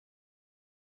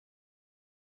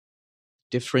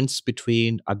difference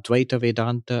between Advaita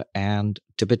Vedanta and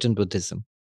Tibetan Buddhism.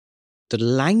 The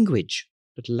language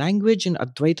in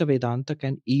Advaita Vedanta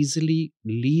can easily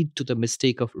lead to the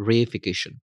mistake of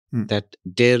reification, that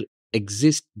there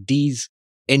exist these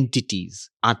entities,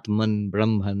 Atman,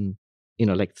 Brahman,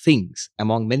 like things.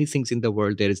 Among many things in the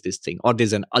world, there is this thing, or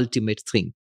there's an ultimate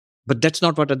thing. But that's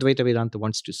not what Advaita Vedanta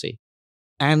wants to say.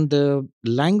 And the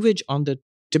language on the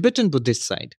Tibetan Buddhist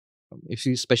side, if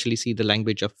you especially see the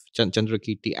language of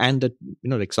Chandrakirti and the,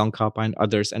 like Tsongkhapa and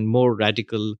others, and more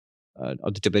radical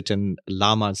of the Tibetan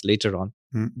lamas later on,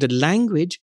 the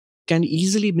language can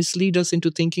easily mislead us into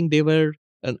thinking they were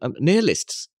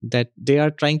nihilists, that they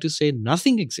are trying to say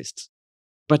nothing exists.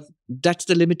 But that's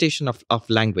the limitation of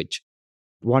language.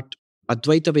 What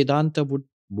Advaita Vedanta would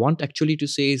want actually to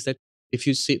say is that if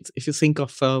you think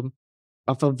of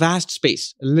a vast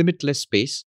space, a limitless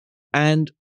space,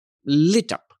 and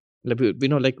lit up,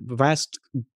 like vast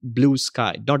blue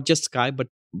sky, not just sky,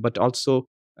 but also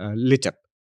lit up.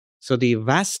 So the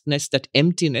vastness, that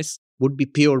emptiness, would be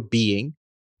pure being,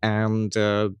 and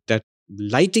that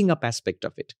lighting up aspect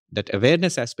of it, that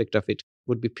awareness aspect of it,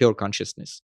 would be pure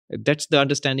consciousness. That's the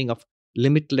understanding of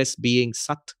limitless being,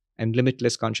 Sat, and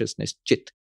limitless consciousness,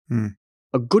 Chit.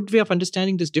 A good way of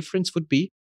understanding this difference would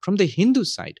be from the Hindu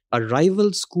side. A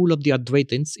rival school of the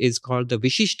Advaitins is called the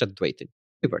Vishishtadvaitin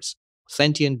universe.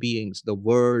 Sentient beings, the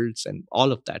worlds, and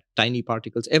all of that, tiny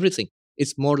particles, everything.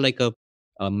 It's more like a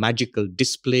magical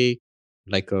display,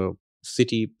 like a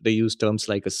city. They use terms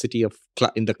like a city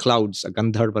in the clouds, a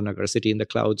Gandharva Nagar, a city in the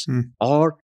clouds.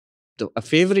 Or a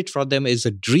favorite for them is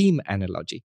a dream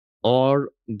analogy, or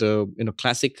the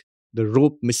classic, the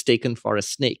rope mistaken for a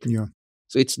snake. Yeah.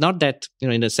 So it's not that,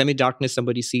 in a semi-darkness,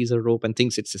 somebody sees a rope and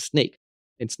thinks it's a snake.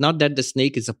 It's not that the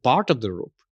snake is a part of the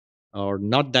rope, or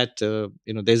not that,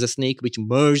 there's a snake which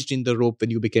merged in the rope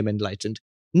when you became enlightened.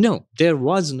 No, there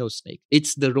was no snake.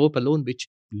 It's the rope alone which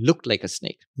looked like a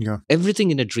snake. Yeah.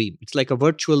 Everything in a dream. It's like a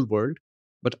virtual world,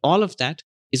 but all of that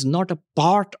is not a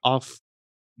part of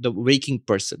the waking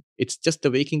person. It's just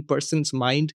the waking person's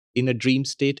mind in a dream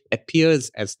state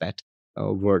appears as that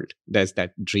world, as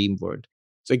that dream world.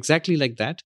 So exactly like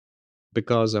that,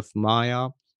 because of Maya,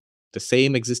 the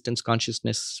same existence,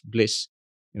 consciousness, bliss,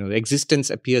 the existence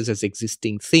appears as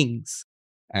existing things,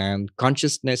 and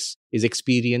consciousness is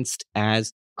experienced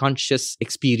as conscious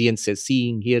experiences,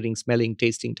 seeing, hearing, smelling,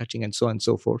 tasting, touching, and so on and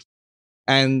so forth.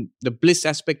 And the bliss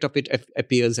aspect of it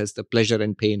appears as the pleasure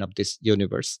and pain of this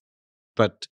universe.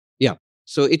 But yeah,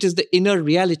 so it is the inner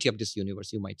reality of this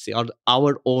universe, you might say, or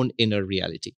our own inner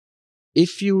reality.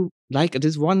 If you like,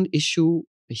 there's one issue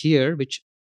here which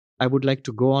I would like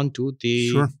to go on to,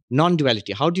 the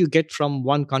non-duality. How do you get from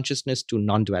one consciousness to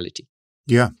non-duality?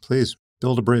 Yeah, please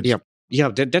build a bridge. Yeah,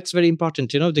 that's very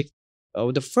important.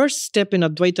 The first step in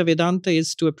Advaita Vedanta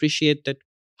is to appreciate that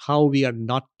how we are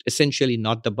essentially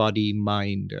not the body,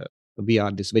 mind. We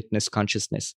are this witness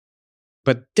consciousness.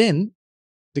 But then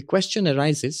the question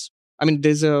arises.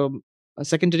 There's a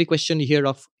secondary question here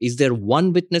of, is there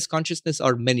one witness consciousness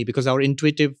or many? Because our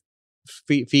intuitive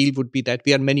feel would be that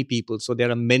we are many people, so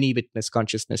there are many witness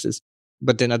consciousnesses.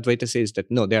 But then Advaita says that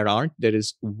no, there aren't. There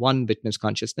is one witness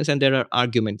consciousness, and there are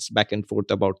arguments back and forth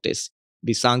about this.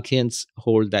 The Sankhyans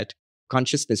hold that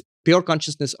consciousness, pure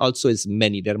consciousness, also is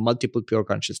many. There are multiple pure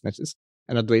consciousnesses.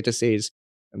 And Advaita says,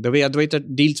 the way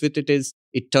Advaita deals with it is,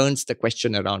 it turns the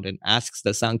question around and asks the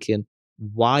Sankhyan,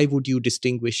 why would you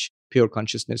distinguish pure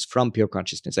consciousness from pure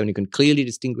consciousness? You can clearly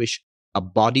distinguish a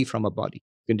body from a body.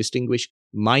 You can distinguish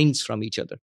minds from each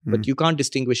other. But you can't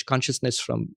distinguish consciousness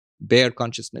from bare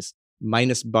consciousness,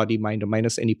 minus body, mind, or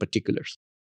minus any particulars.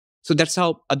 So that's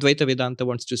how Advaita Vedanta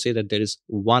wants to say that there is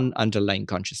one underlying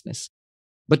consciousness.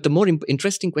 But the more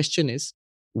interesting question is,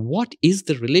 what is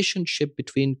the relationship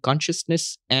between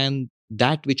consciousness and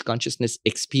that which consciousness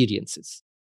experiences?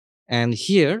 And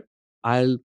here,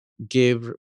 I'll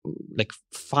give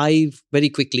very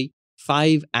quickly,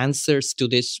 5 answers to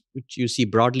this, which you see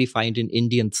broadly find in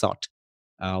Indian thought.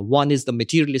 One is the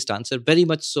materialist answer, very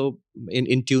much so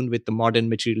in tune with the modern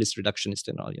materialist reductionist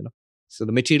and all, So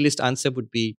the materialist answer would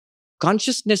be,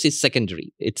 consciousness is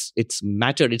secondary. It's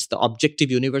matter. It's the objective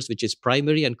universe which is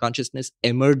primary, and consciousness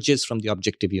emerges from the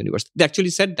objective universe. They actually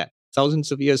said that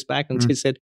thousands of years back, and they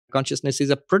said consciousness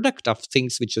is a product of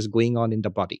things which is going on in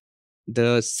the body.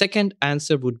 The second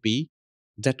answer would be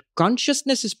that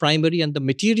consciousness is primary and the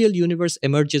material universe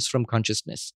emerges from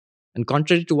consciousness. And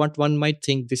contrary to what one might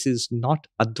think, this is not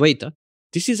Advaita.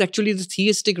 This is actually the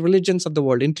theistic religions of the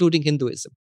world, including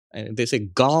Hinduism. And they say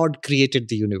God created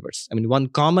the universe. One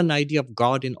common idea of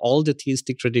God in all the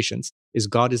theistic traditions is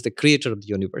God is the creator of the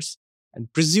universe.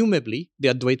 And presumably, the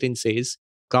Advaitin says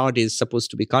God is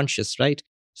supposed to be conscious, right?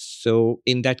 So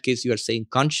in that case, you are saying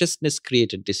consciousness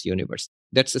created this universe.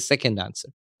 That's the second answer.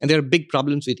 And there are big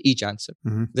problems with each answer.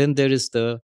 Mm-hmm. Then there is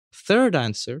the third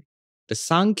answer, the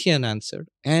Sankhyan answer.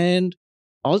 And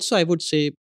also, I would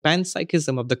say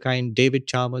panpsychism of the kind David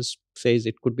Chalmers says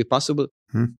it could be possible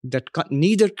that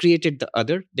neither created the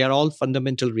other. They are all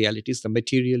fundamental realities. The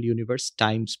material universe,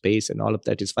 time, space, and all of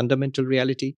that is fundamental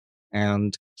reality.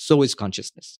 And so is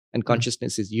consciousness. And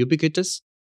consciousness is ubiquitous,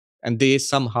 and they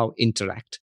somehow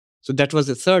interact. So that was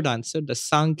the third answer. The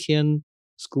Sankhyan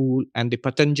school and the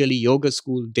Patanjali Yoga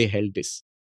school, they held this.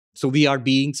 So we are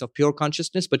beings of pure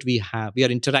consciousness, but we are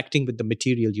interacting with the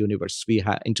material universe. We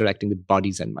are interacting with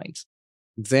bodies and minds.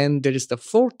 Then there is the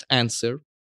fourth answer,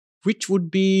 which would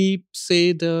be,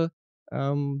 say, the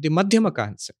Madhyamaka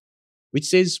answer, which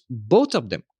says both of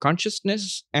them,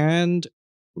 consciousness and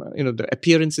the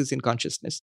appearances in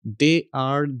consciousness, they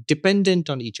are dependent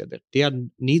on each other.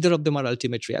 Neither of them are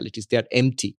ultimate realities. They are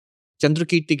empty.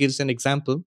 Chandrakirti gives an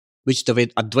example, which the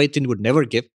Advaitin would never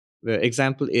give. The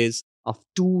example is of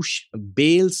two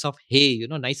bales of hay,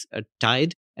 nice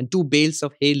tied, and two bales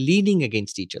of hay leaning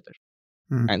against each other.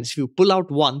 And if you pull out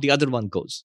one, the other one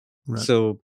goes. Right.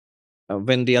 So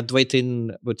when the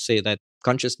Advaitin would say that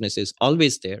consciousness is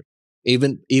always there,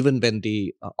 even when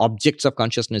the objects of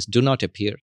consciousness do not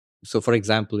appear. So, for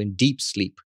example, in deep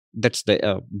sleep, that's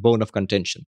the bone of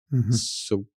contention.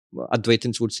 So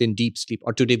Advaitins would say in deep sleep,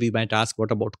 or today we might ask,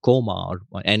 what about coma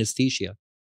or anesthesia?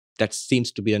 That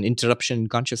seems to be an interruption in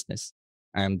consciousness.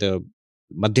 And the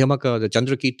Madhyamaka, the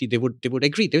Chandrakirti, they would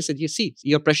agree. They said, you see,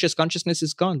 your precious consciousness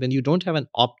is gone. When you don't have an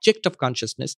object of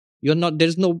consciousness,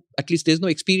 there's no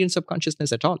experience of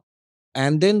consciousness at all.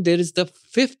 And then there is the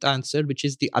fifth answer, which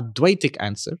is the Advaitic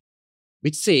answer,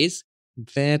 which says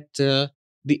that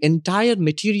the entire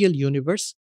material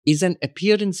universe is an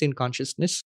appearance in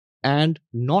consciousness and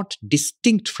not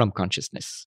distinct from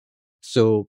consciousness.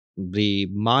 So the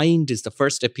mind is the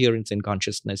first appearance in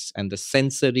consciousness, and the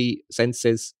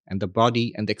senses and the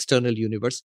body and the external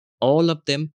universe, all of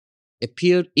them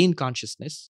appear in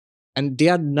consciousness, and they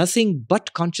are nothing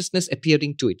but consciousness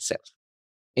appearing to itself.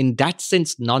 In that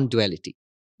sense, non-duality,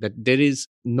 that there is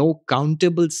no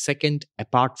countable second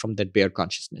apart from that bare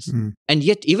consciousness. And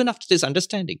yet, even after this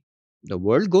understanding, the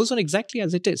world goes on exactly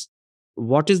as it is.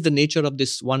 What is the nature of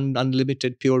this one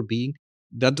unlimited pure being?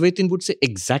 The Advaitin would say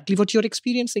exactly what you're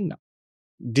experiencing now.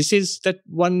 This is that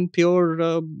one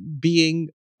pure being,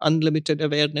 unlimited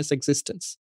awareness,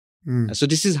 existence. So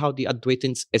this is how the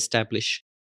Advaitins establish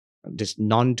this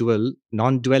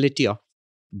non-duality of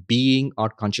being or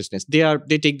consciousness.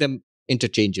 They take them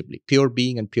interchangeably, pure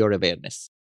being and pure awareness.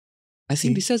 I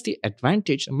think this has the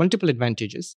advantage, multiple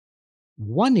advantages.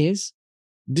 One is,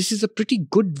 this is a pretty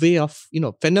good way of,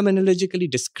 phenomenologically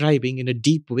describing in a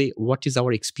deep way what is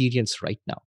our experience right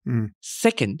now.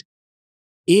 Second,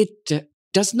 it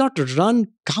does not run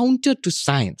counter to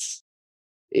science.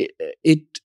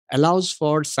 It allows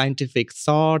for scientific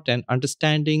thought and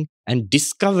understanding and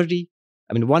discovery.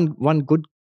 I mean, one good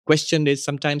question is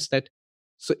sometimes that,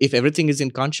 so if everything is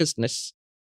in consciousness,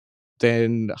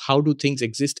 then how do things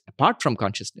exist apart from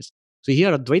consciousness? So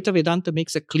here Advaita Vedanta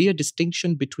makes a clear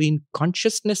distinction between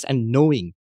consciousness and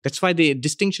knowing. That's why the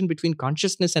distinction between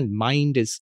consciousness and mind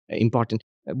is important.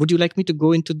 Would you like me to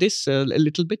go into this a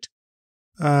little bit?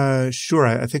 Sure.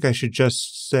 I think I should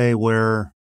just say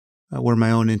where my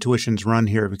own intuitions run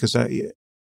here, because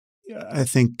I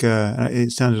think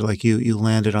it sounded like you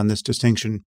landed on this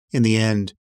distinction in the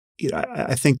end.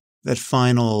 I think that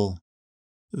final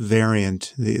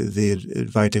variant, the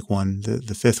Advaitic one,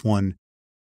 the fifth one,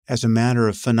 as a matter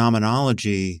of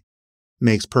phenomenology,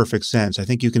 makes perfect sense. I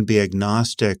think you can be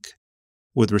agnostic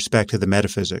with respect to the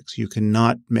metaphysics. You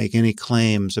cannot make any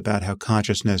claims about how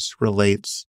consciousness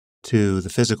relates to the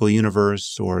physical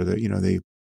universe or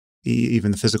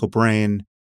even the physical brain.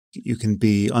 You can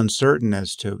be uncertain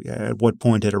as to at what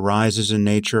point it arises in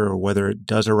nature, or whether it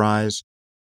does arise,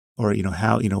 or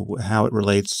how it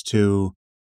relates to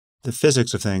the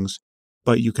physics of things.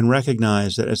 But you can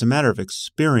recognize that as a matter of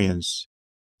experience,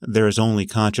 there is only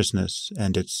consciousness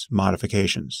and its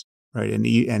modifications, right? And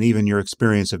even your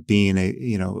experience of being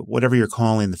whatever you're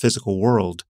calling the physical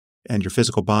world and your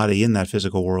physical body in that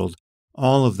physical world,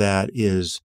 all of that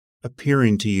is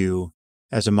appearing to you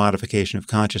as a modification of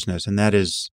consciousness. And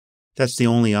that's the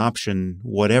only option,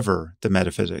 whatever the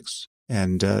metaphysics.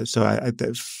 And so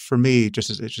for me, just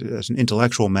as an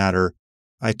intellectual matter,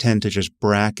 I tend to just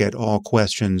bracket all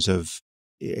questions of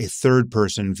a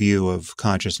third-person view of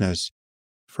consciousness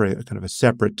for a kind of a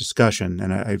separate discussion.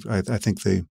 And I think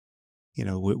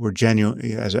we're genuine,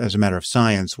 as a matter of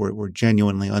science, we're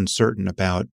genuinely uncertain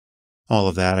about all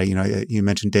of that. You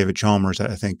mentioned David Chalmers.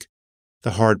 I think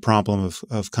the hard problem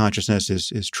of consciousness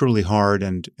is truly hard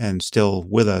and still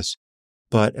with us.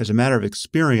 But as a matter of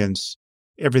experience,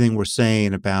 everything we're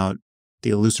saying about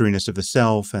the illusoriness of the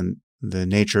self and the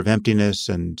nature of emptiness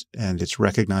and its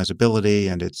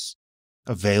recognizability and its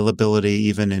availability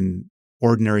even in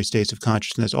ordinary states of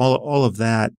consciousness, all of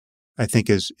that, I think,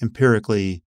 is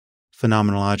empirically,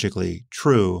 phenomenologically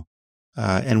true,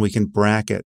 and we can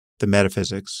bracket the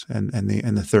metaphysics and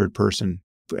the third person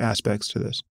aspects to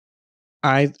this.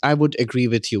 I would agree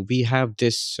with you. We have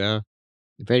this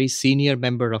very senior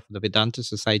member of the Vedanta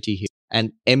Society here,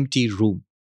 an empty room.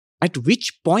 At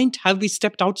which point have we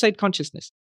stepped outside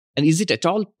consciousness? And is it at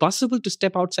all possible to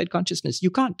step outside consciousness?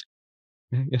 You can't.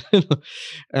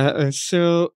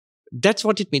 So that's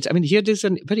what it means. I mean, here there's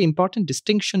a very important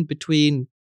distinction between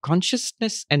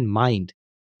consciousness and mind.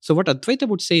 So what Advaita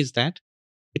would say is that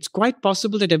it's quite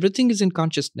possible that everything is in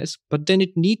consciousness, but then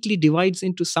it neatly divides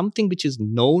into something which is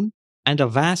known and a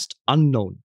vast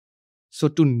unknown. So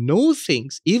to know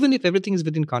things, even if everything is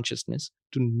within consciousness,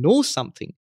 to know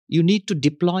something, you need to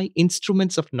deploy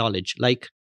instruments of knowledge like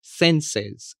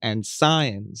senses and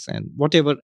science and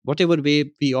whatever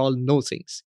way we all know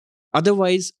things.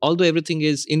 Otherwise, although everything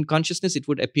is in consciousness, it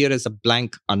would appear as a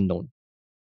blank unknown.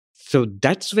 So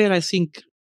that's where I think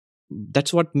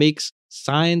that's what makes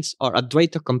science or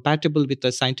Advaita compatible with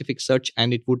the scientific search,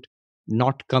 and it would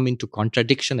not come into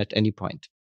contradiction at any point.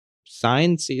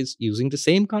 Science is using the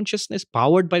same consciousness,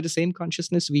 powered by the same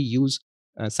consciousness. We use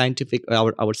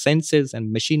our senses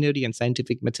and machinery and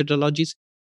scientific methodologies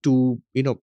to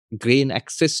gain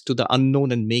access to the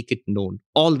unknown and make it known,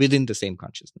 all within the same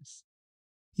consciousness.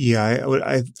 Yeah,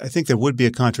 I think there would be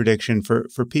a contradiction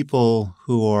for people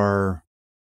who are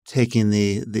taking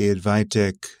the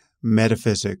Advaitic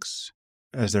metaphysics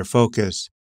as their focus.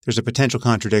 There's a potential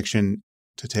contradiction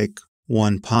to take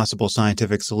one possible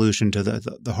scientific solution to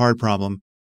the hard problem,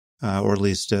 or at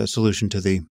least a solution to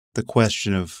the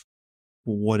question of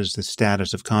what is the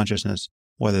status of consciousness,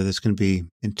 whether this can be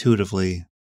intuitively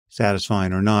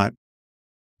satisfying or not.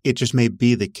 It just may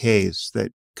be the case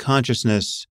that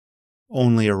consciousness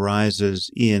only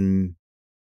arises in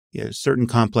certain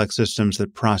complex systems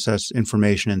that process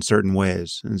information in certain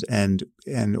ways, and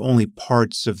only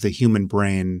parts of the human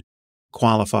brain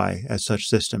qualify as such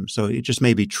systems. So it just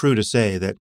may be true to say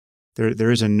that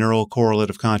there is a neural correlate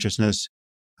of consciousness.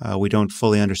 We don't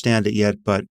fully understand it yet,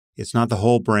 but it's not the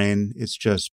whole brain. It's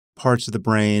just parts of the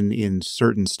brain in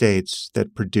certain states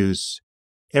that produce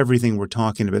everything we're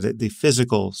talking about, the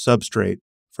physical substrate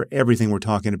for everything we're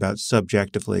talking about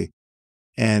subjectively.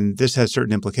 And this has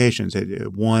certain implications.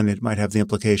 One, it might have the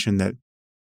implication that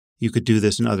you could do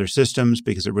this in other systems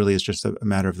because it really is just a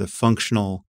matter of the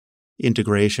functional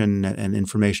integration and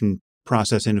information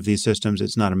processing of these systems.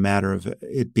 It's not a matter of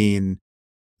it being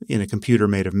in a computer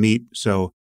made of meat.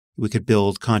 So we could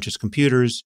build conscious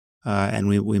computers, and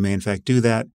we may in fact do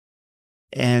that.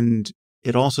 And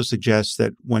it also suggests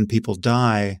that when people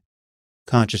die,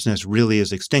 consciousness really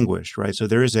is extinguished, right? So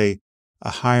there is a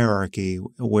hierarchy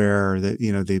where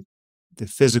the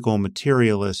physical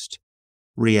materialist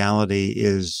reality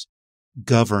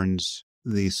governs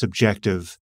the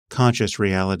subjective conscious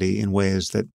reality in ways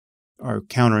that are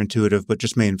counterintuitive, but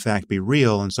just may in fact be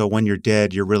real. And so when you're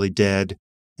dead, you're really dead,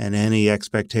 and any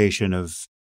expectation of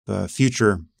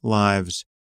future lives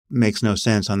makes no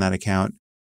sense on that account.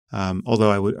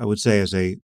 Although I would say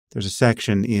there's a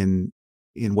section in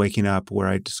Waking Up where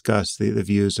I discuss the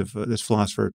views of this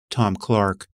philosopher Tom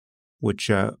Clark,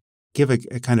 which give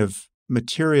a kind of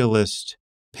materialist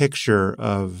picture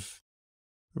of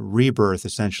rebirth,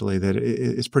 essentially, that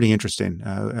is pretty interesting.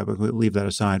 I will leave that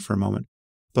aside for a moment.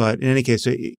 But in any case,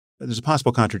 there's a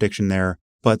possible contradiction there,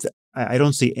 but I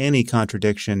don't see any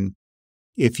contradiction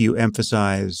if you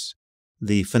emphasize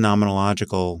the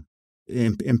phenomenological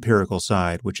empirical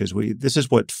side, which is this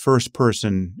is what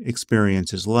first-person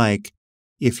experience is like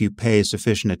if you pay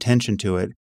sufficient attention to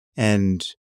it. And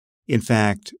in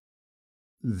fact,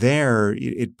 there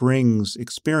it brings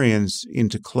experience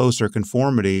into closer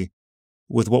conformity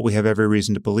with what we have every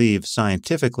reason to believe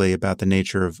scientifically about the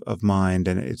nature of mind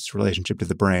and its relationship to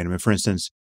the brain. I mean, for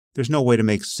instance, there's no way to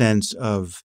make sense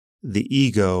of the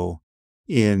ego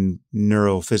in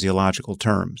neurophysiological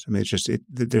terms. I mean, it's just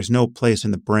there's no place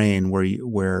in the brain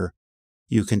where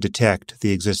you can detect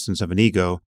the existence of an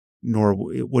ego, nor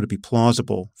would it be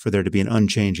plausible for there to be an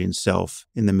unchanging self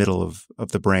in the middle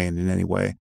of the brain in any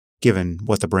way, given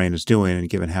what the brain is doing and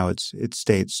given how its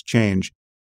states change.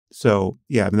 So,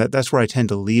 yeah, I mean, that's where I tend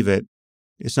to leave it.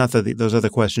 It's not that those other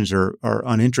questions are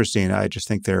uninteresting. I just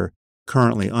think they're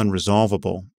currently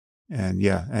unresolvable. And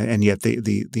and yet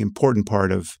the important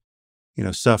part of,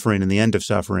 suffering and the end of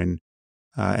suffering,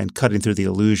 and cutting through the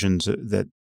illusions that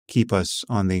keep us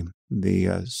on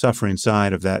the suffering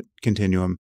side of that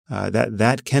continuum,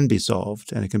 that can be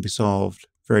solved, and it can be solved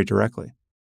very directly.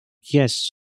 Yes,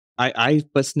 I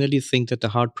personally think that the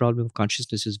hard problem of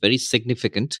consciousness is very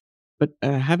significant. But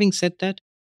having said that,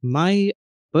 my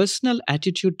personal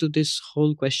attitude to this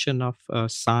whole question of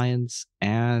science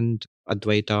and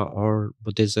Advaita or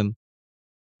Buddhism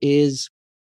is,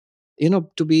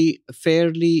 to be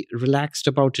fairly relaxed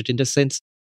about it, in the sense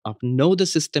of know the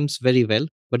systems very well,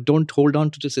 but don't hold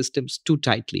on to the systems too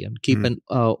tightly, and keep Mm. an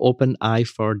open eye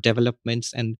for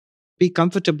developments, and be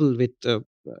comfortable with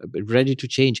ready to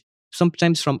change.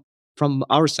 Sometimes from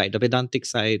our side, the Vedantic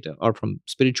side, or from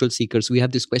spiritual seekers, we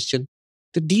have this question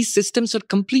that these systems are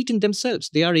complete in themselves.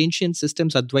 They are ancient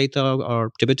systems, Advaita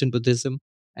or Tibetan Buddhism,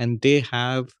 and they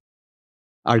have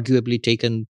arguably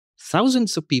taken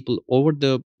thousands of people over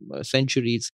the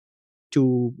centuries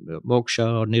to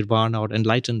moksha or nirvana or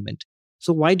enlightenment.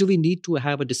 So why do we need to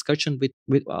have a discussion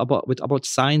about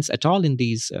science at all in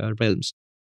these realms?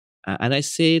 And I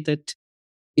say that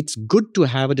it's good to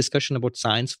have a discussion about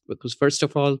science, because first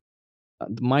of all,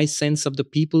 my sense of the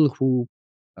people who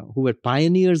were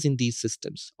pioneers in these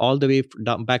systems, all the way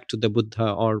down back to the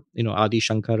Buddha, or Adi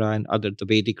Shankara and other the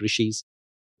Vedic rishis,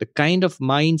 the kind of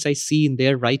minds I see in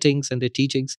their writings and their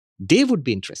teachings, they would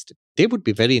be interested. They would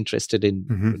be very interested in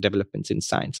Hmm. developments in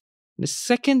science. The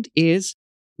second is,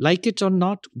 like it or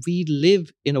not, we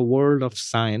live in a world of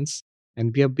science,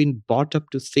 and we have been brought up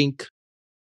to think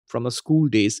from a school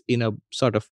days in a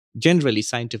sort of generally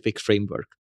scientific framework.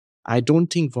 I don't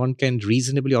think one can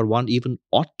reasonably, or one even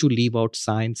ought to, leave out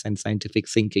science and scientific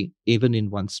thinking, even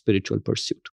in one's spiritual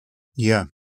pursuit. Yeah.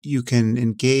 You can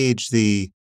engage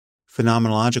the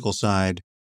phenomenological side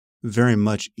very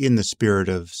much in the spirit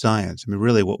of science. I mean,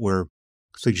 really what we're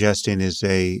suggesting is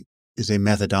a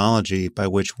methodology by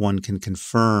which one can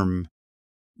confirm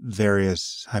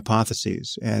various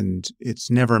hypotheses. And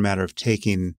it's never a matter of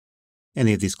taking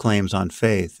any of these claims on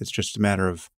faith. It's just a matter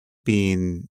of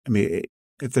being,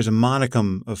 if there's a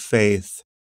modicum of faith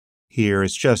here,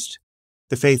 it's just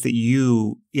the faith that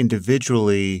you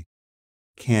individually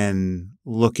can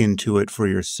look into it for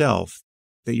yourself,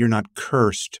 that you're not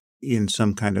cursed in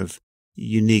some kind of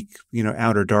unique,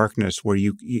 outer darkness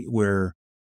where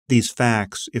these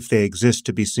facts, if they exist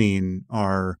to be seen,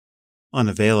 are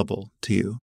unavailable to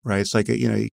you, right? It's like,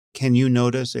 can you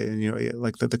notice, and,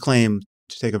 like the claim,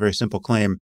 to take a very simple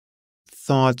claim,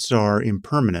 thoughts are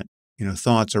impermanent.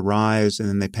 Thoughts arise and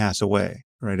then they pass away,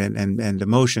 right? And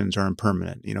emotions are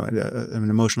impermanent. An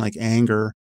emotion like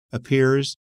anger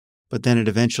appears, but then it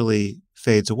eventually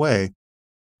fades away.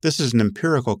 This is an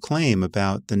empirical claim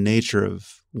about the nature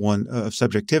of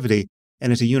subjectivity,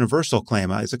 and it's a universal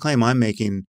claim. It's a claim I'm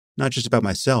making not just about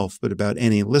myself, but about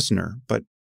any listener. But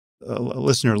a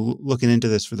listener looking into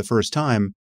this for the first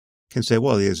time can say,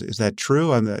 well, is that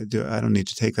true? I don't need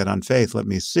to take that on faith. Let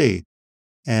me see.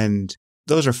 And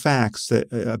those are facts that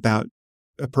about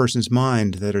a person's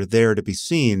mind that are there to be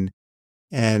seen.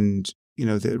 And,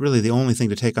 really the only thing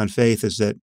to take on faith is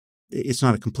that it's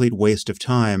not a complete waste of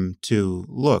time to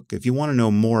look. If you want to know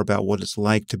more about what it's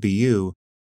like to be you,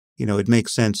 it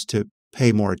makes sense to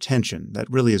pay more attention. That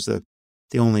really is the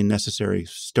only necessary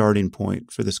starting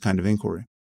point for this kind of inquiry.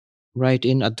 Right.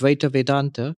 In Advaita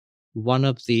Vedanta, one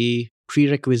of the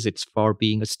prerequisites for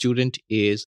being a student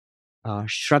is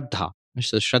Shraddha.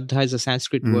 So, Shraddha is a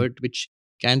Sanskrit Mm. word which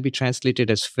can be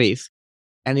translated as faith.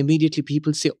 And immediately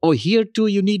people say, oh, here too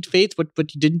you need faith. But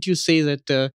didn't you say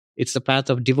that it's the path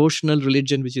of devotional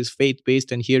religion, which is faith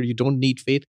based, and here you don't need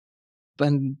faith?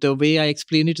 And the way I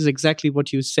explain it is exactly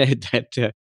what you said,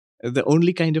 that the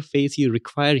only kind of faith you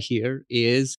require here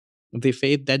is the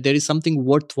faith that there is something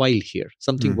worthwhile here,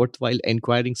 something Mm. worthwhile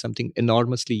inquiring, something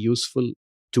enormously useful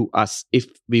to us if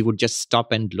we would just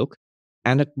stop and look.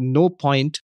 And at no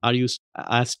point are you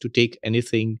asked to take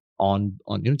anything on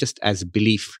just as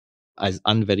belief, as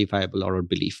unverifiable or a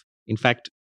belief. In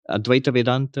fact, Advaita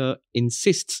Vedanta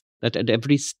insists that at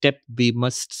every step we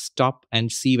must stop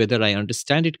and see whether I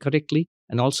understand it correctly,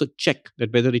 and also check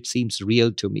that whether it seems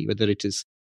real to me, whether it is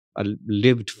a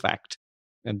lived fact.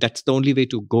 And that's the only way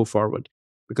to go forward.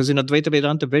 Because in Advaita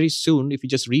Vedanta, very soon, if you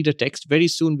just read a text, very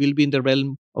soon we'll be in the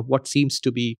realm of what seems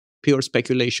to be pure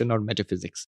speculation or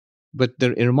metaphysics. But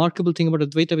the remarkable thing about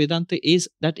Advaita Vedanta is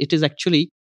that it's actually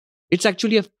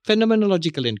a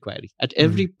phenomenological inquiry. At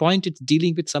every point, it's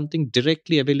dealing with something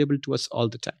directly available to us all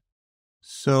the time.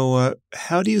 So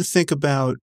how do you think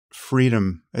about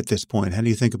freedom at this point? How do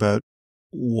you think about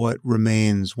what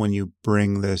remains when you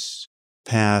bring this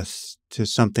path to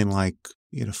something like,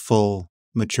 full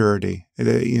maturity.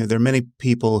 There are many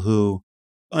people who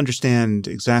understand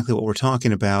exactly what we're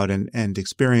talking about and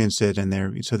experience it, and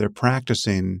they're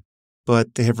practicing,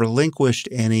 but they have relinquished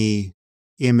any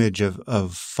image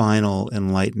of final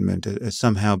enlightenment as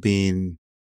somehow being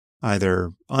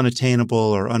either unattainable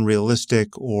or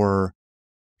unrealistic or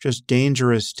just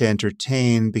dangerous to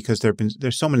entertain, because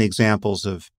there's so many examples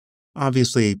of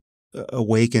obviously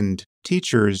awakened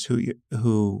teachers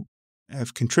who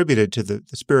have contributed to the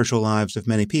spiritual lives of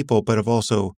many people, but have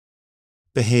also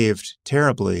behaved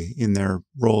terribly in their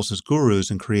roles as gurus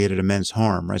and created immense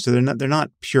harm, right? So they're not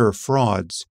pure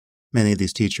frauds, many of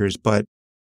these teachers, but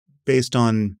based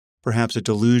on perhaps a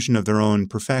delusion of their own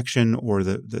perfection or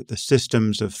the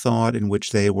systems of thought in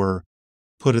which they were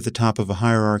put at the top of a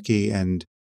hierarchy and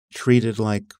treated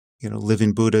like,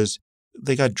 living Buddhas,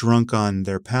 they got drunk on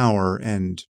their power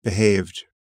and behaved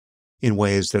in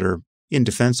ways that are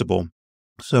indefensible.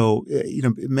 So,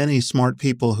 many smart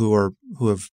people who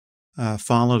have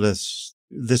followed us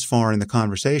this far in the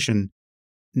conversation,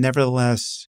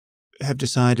 nevertheless have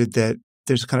decided that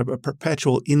there's kind of a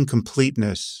perpetual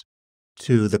incompleteness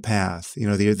to the path.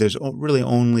 There's really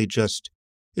only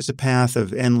it's a path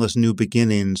of endless new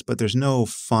beginnings, but there's no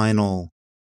final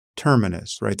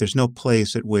terminus, right? There's no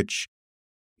place at which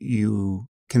you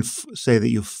can say that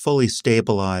you've fully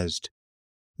stabilized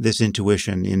this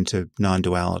intuition into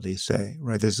non-duality, say,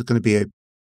 right? There's going to be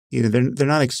they're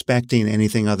not expecting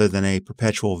anything other than a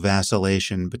perpetual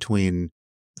vacillation between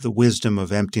the wisdom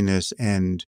of emptiness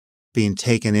and being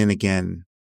taken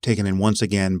in once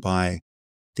again by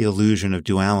the illusion of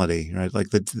duality, right?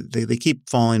 Like they keep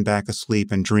falling back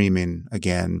asleep and dreaming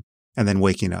again and then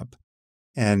waking up.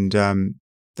 And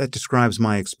that describes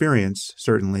my experience,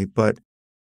 certainly, but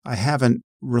I haven't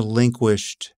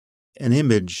relinquished an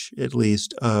image, at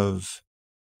least, of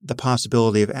the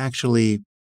possibility of actually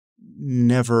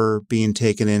never being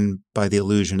taken in by the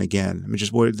illusion again. I mean,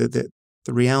 just the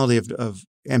reality of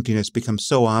emptiness becomes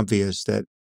so obvious that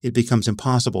it becomes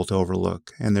impossible to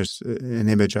overlook. And there's an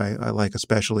image I like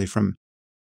especially from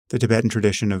the Tibetan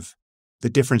tradition of the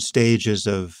different stages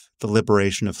of the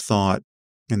liberation of thought.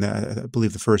 And I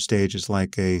believe the first stage is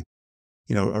like a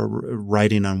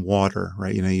writing on water,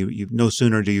 right? You no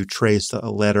sooner do you trace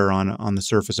a letter on the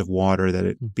surface of water that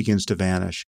it begins to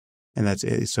vanish. And that's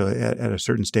it. So at a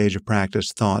certain stage of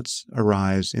practice, thoughts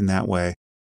arise in that way.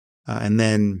 And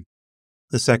then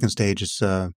the second stage is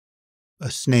a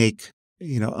snake,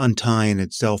 untying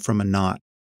itself from a knot.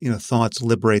 Thoughts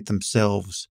liberate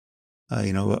themselves,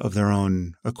 of their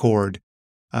own accord.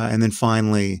 And then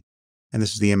finally, and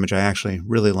this is the image I actually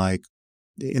really like,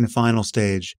 in the final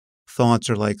stage, thoughts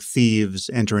are like thieves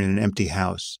entering an empty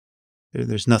house.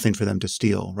 There's nothing for them to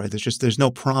steal, right? There's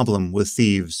no problem with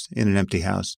thieves in an empty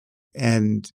house.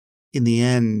 And in the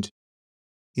end,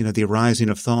 the arising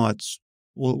of thoughts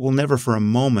will never for a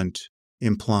moment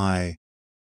imply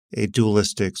a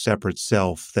dualistic separate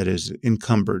self that is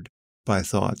encumbered by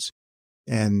thoughts.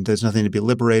 And there's nothing to be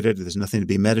liberated. There's nothing to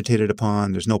be meditated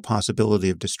upon. There's no possibility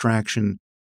of distraction.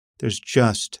 There's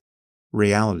just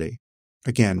reality,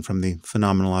 again, from the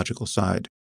phenomenological side.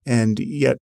 And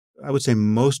yet, I would say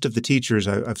most of the teachers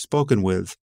I've spoken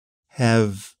with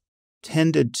have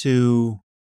tended to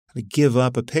give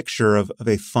up a picture of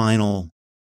a final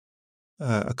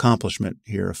accomplishment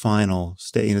here, a final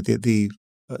state.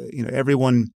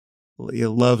 Everyone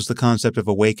loves the concept of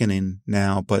awakening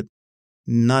now, but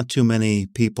not too many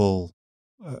people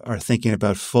are thinking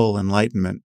about full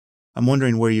enlightenment. I'm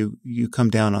wondering where you come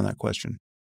down on that question.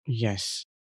 Yes.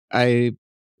 I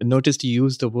noticed you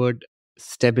used the word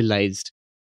stabilized.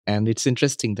 And it's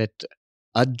interesting that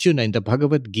Arjuna in the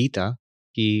Bhagavad Gita,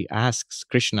 he asks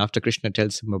Krishna, after Krishna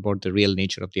tells him about the real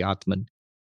nature of the Atman,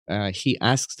 he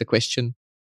asks the question,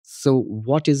 so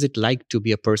what is it like to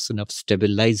be a person of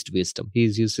stabilized wisdom? He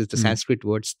uses the Sanskrit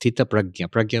word sthita prajna.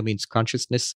 Prajna means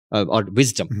consciousness or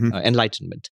wisdom,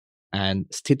 enlightenment. And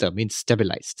sthita means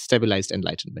stabilized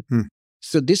enlightenment.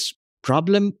 So this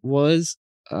problem was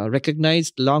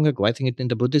recognized long ago. I think in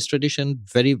the Buddhist tradition,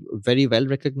 very, very well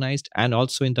recognized. And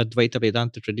also in the Advaita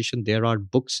Vedanta tradition, there are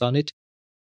books on it.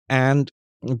 And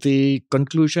the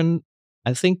conclusion,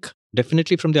 I think,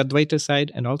 definitely from the Advaita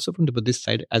side and also from the Buddhist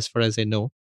side, as far as I know,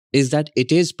 is that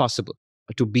it is possible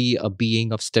to be a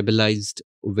being of stabilized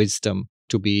wisdom,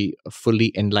 to be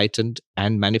fully enlightened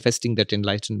and manifesting that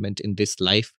enlightenment in this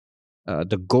life.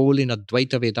 The goal in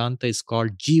Advaita Vedanta is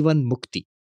called Jeevan Mukti.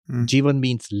 Jeevan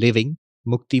means living.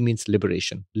 Mukti means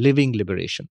liberation, living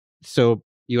liberation. So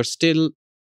you're still,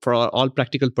 for all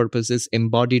practical purposes,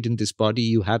 embodied in this body.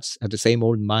 You have the same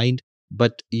old mind.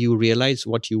 but you realize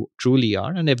what you truly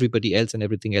are, and everybody else and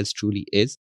everything else truly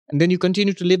is. And then you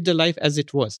continue to live the life as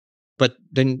it was. But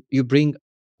then you bring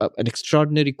an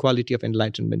extraordinary quality of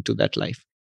enlightenment to that life.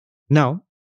 Now,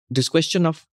 this question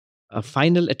of a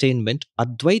final attainment,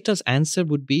 Advaita's answer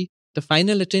would be the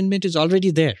final attainment is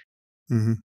already there.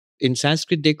 Mm-hmm. In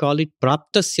Sanskrit, they call it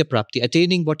praptasya prapti,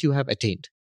 attaining what you have attained.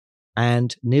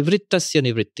 And nivrittasya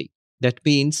nivritti. That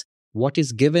means what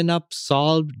is given up,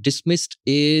 solved, dismissed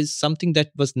is something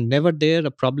that was never there,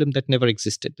 a problem that never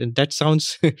existed. And that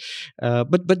sounds,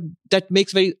 but that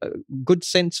makes very good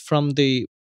sense from the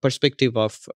perspective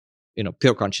of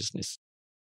pure consciousness.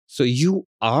 So you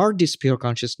are this pure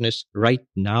consciousness right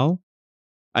now.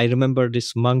 I remember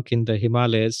this monk in the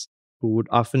Himalayas who would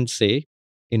often say,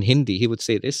 in Hindi, he would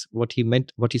say this. What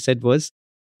he said was,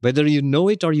 whether you know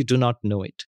it or you do not know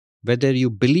it, whether you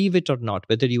believe it or not,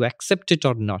 whether you accept it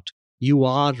or not, you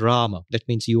are Rama. That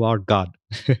means you are God.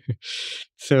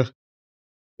 So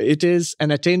it is an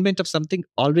attainment of something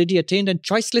already attained and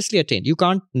choicelessly attained. You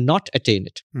can't not attain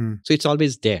it. So it's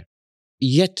always there.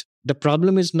 Yet the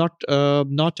problem is not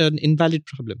an invalid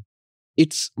problem.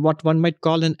 It's what one might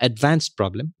call an advanced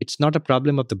problem. It's not a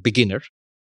problem of the beginner.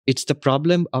 It's the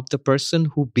problem of the person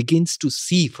who begins to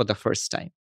see for the first time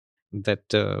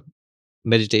that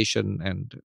meditation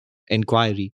and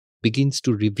inquiry begins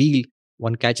to reveal.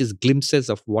 One catches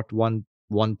glimpses of what one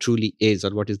truly is,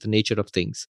 or what is the nature of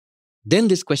things. Then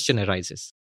this question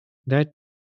arises that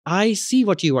I see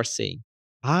what you are saying.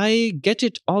 I get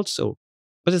it also.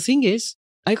 But the thing is,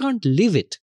 I can't live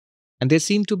it. And there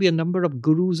seem to be a number of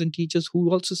gurus and teachers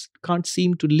who also can't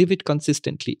seem to live it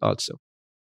consistently also.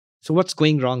 So what's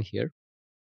going wrong here?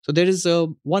 So there is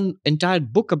one entire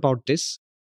book about this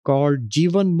called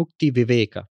Jeevan Mukti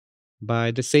Viveka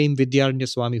by the same Vidyaranya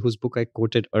Swami whose book I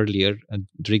quoted earlier,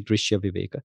 Drigdrishya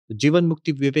Viveka. Jeevan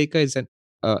Mukti Viveka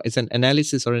is an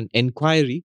analysis or an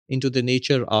inquiry into the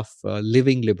nature of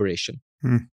living liberation.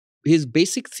 His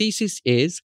basic thesis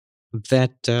is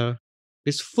that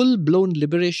this full-blown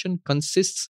liberation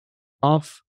consists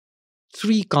of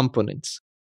three components.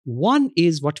 One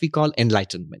is what we call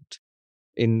enlightenment.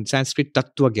 In Sanskrit,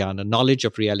 tattva jnana, knowledge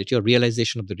of reality or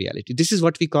realization of the reality. This is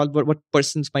what we call, what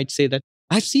persons might say that,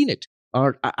 I've seen it,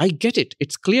 or I get it,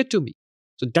 it's clear to me.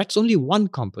 So that's only one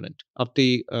component of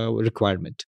the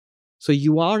requirement. So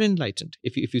you are enlightened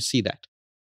if you see that.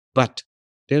 But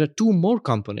there are two more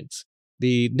components.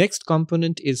 The next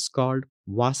component is called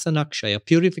vasanakshaya,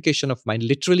 purification of mind.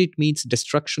 Literally, it means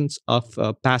destructions of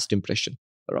past impression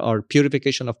or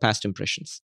purification of past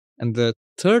impressions. And the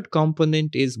third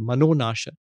component is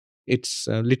manonasha. It's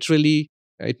literally,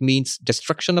 it means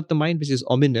destruction of the mind, which is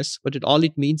ominous, but all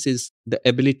it means is the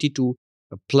ability to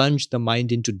plunge the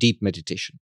mind into deep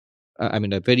meditation.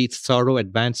 A very thorough,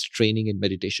 advanced training in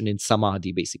meditation, in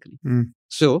samadhi, basically.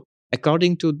 So,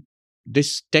 according to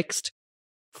this text,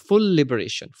 full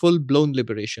liberation, full-blown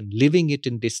liberation, living it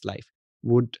in this life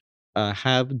would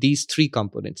have these three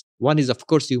components. One is, of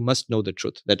course, you must know the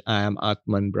truth that I am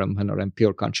Atman, Brahman, or I'm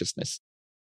pure consciousness.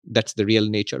 That's the real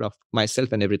nature of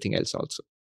myself and everything else also.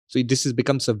 So this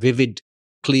becomes a vivid,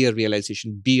 clear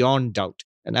realization beyond doubt,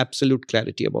 an absolute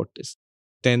clarity about this.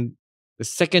 Then the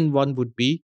second one would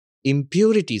be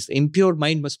impurities. The impure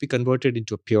mind must be converted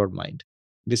into a pure mind.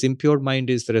 This impure mind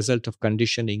is the result of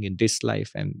conditioning in this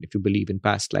life, and if you believe in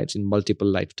past lives, in multiple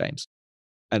lifetimes.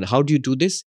 And how do you do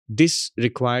this? This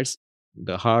requires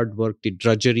the hard work, the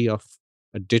drudgery of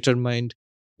a determined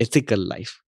ethical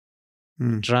life,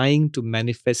 trying to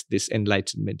manifest this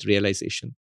enlightenment,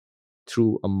 realization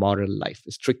through a moral life,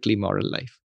 a strictly moral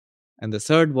life. And the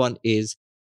third one is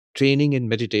training in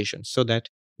meditation so that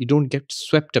you don't get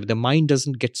swept up. The mind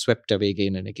doesn't get swept away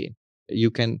again and again.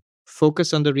 You can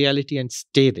focus on the reality and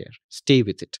stay there, stay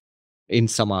with it in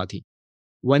samadhi.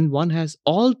 When one has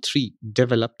all three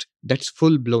developed, that's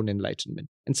full-blown enlightenment.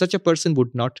 And such a person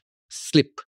would not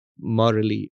slip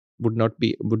morally, would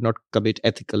not commit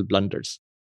ethical blunders.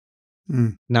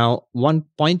 Now, one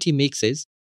point he makes is,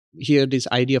 here this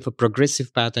idea of a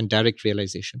progressive path and direct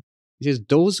realization. He says,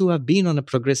 those who have been on a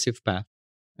progressive path,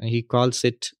 and he calls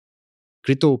it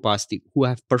kritopasti, who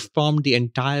have performed the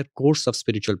entire course of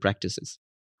spiritual practices.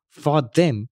 For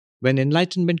them, when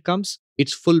enlightenment comes,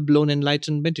 it's full-blown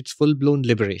enlightenment, it's full-blown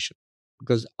liberation,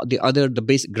 because the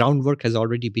basic groundwork has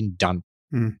already been done.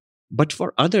 But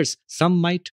for others, some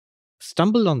might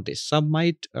stumble on this, some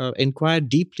might inquire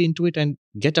deeply into it and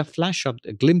get a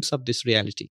glimpse of this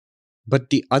reality.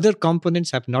 But the other components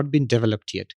have not been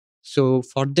developed yet. So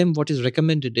for them, what is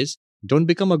recommended is, don't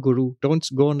become a guru, don't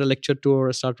go on a lecture tour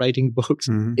or start writing books.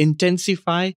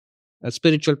 Intensify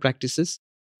spiritual practices,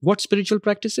 What spiritual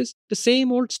practices? The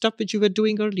same old stuff which you were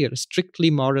doing earlier, strictly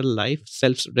moral life,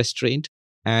 self-restraint,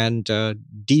 and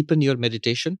deepen your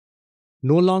meditation.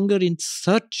 No longer in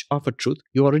search of a truth,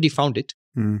 you already found it,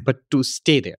 but to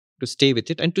stay there, to stay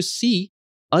with it, and to see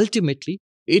ultimately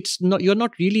it's not, you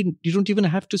don't even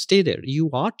have to stay there. You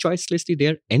are choicelessly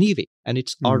there anyway, and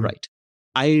it's all right.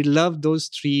 I love those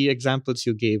three examples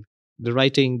you gave.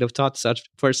 The thoughts are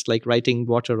first like writing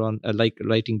water on, like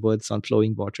writing words on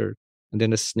flowing water, and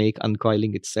then a snake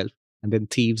uncoiling itself, and then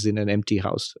thieves in an empty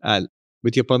house.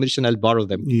 With your permission, I'll borrow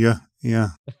them. Yeah.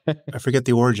 I forget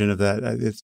the origin of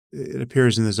that. It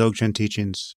appears in the Dzogchen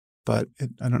teachings, but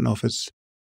I don't know if it's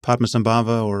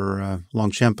Padmasambhava or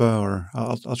Longchenpa, or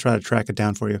I'll try to track it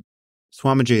down for you.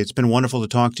 Swamiji, it's been wonderful to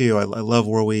talk to you. I love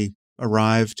where we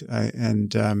arrived.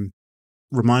 And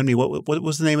remind me, what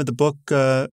was the name of the book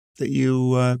that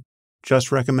you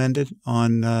just recommended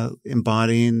on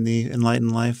embodying the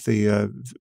enlightened life?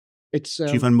 It's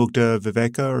Jeevan Mukti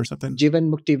Viveka or something? Jeevan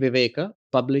Mukti Viveka,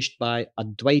 published by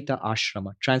Advaita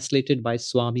Ashrama, translated by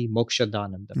Swami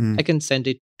Mokshadananda. I can send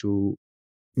it to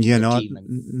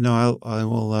I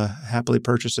will happily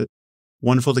purchase it.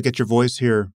 Wonderful to get your voice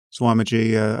here,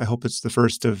 Swamiji. I hope it's the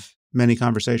first of many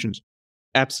conversations.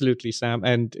 Absolutely, Sam.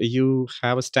 And you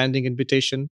have a standing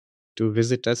invitation to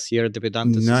visit us here at the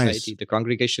Vedanta Society. The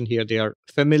congregation here, they are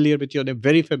familiar with you. They're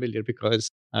very familiar because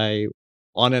I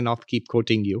on and off keep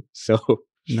quoting you. So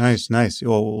nice.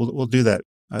 Well, we'll do that.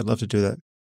 I'd love to do that.